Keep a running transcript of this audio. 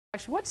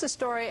election. What's the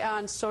story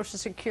on Social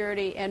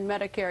Security and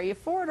Medicare? Are you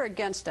for it or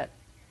against it?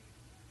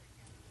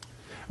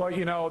 Well,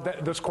 you know,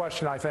 this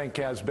question, I think,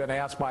 has been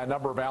asked by a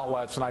number of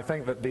outlets, and I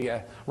think that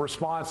the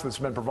response that's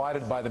been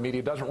provided by the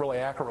media doesn't really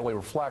accurately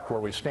reflect where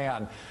we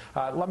stand.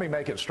 Let me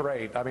make it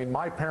straight. I mean,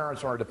 my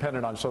parents are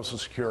dependent on Social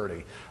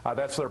Security.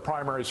 That's their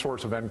primary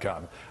source of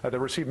income. They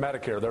receive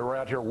Medicare. They were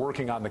out here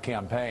working on the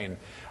campaign.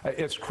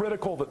 It's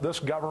critical that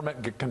this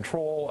government get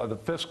control of the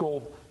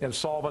fiscal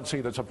insolvency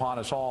that's upon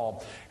us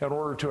all in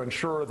order to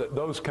ensure that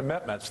those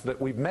commitments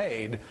that we've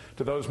made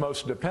to those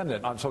most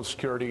dependent on Social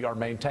Security are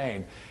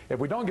maintained. If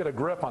we don't get a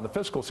grip on the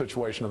fiscal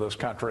situation of this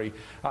country,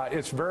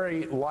 it's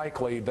very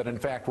likely that, in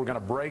fact, we're going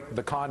to break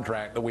the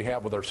contract that we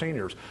have with our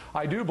seniors.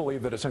 I do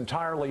believe that it's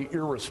entirely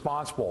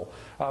irresponsible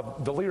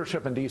of the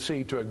leadership in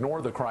D.C. to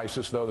ignore the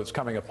crisis, though, that's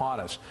coming upon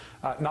us.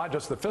 Not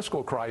just the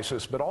fiscal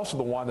crisis, but also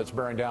the one that's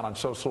bearing down on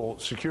Social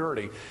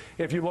Security.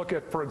 If you look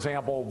at, for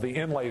example, the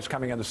inlays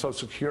coming into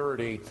Social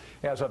Security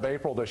as of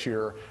April this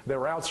year, they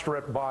were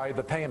outstripped by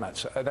the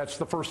payments. That's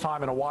the first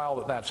time in a while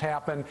that that's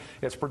happened.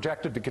 It's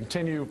projected to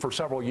continue for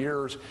several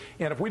years.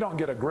 And if we don't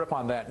get a grip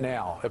on that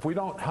now, if we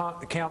don't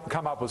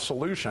come up with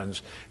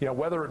solutions, you know,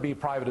 whether it be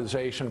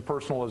privatization,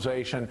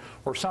 personalization,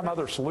 or some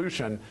other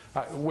solution,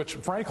 which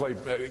frankly,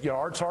 you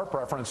know, it's our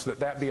preference that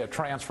that be a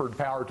transferred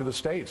power to the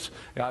states.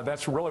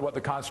 That's really what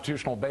the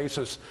constitutional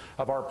basis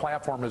of our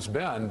platform has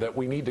been, that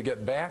we need to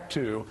get back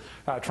to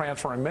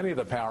transferring many of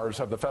the powers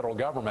of the federal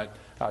government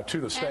to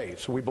the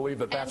states. We believe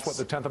that that's what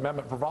the 10th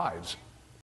Amendment provides.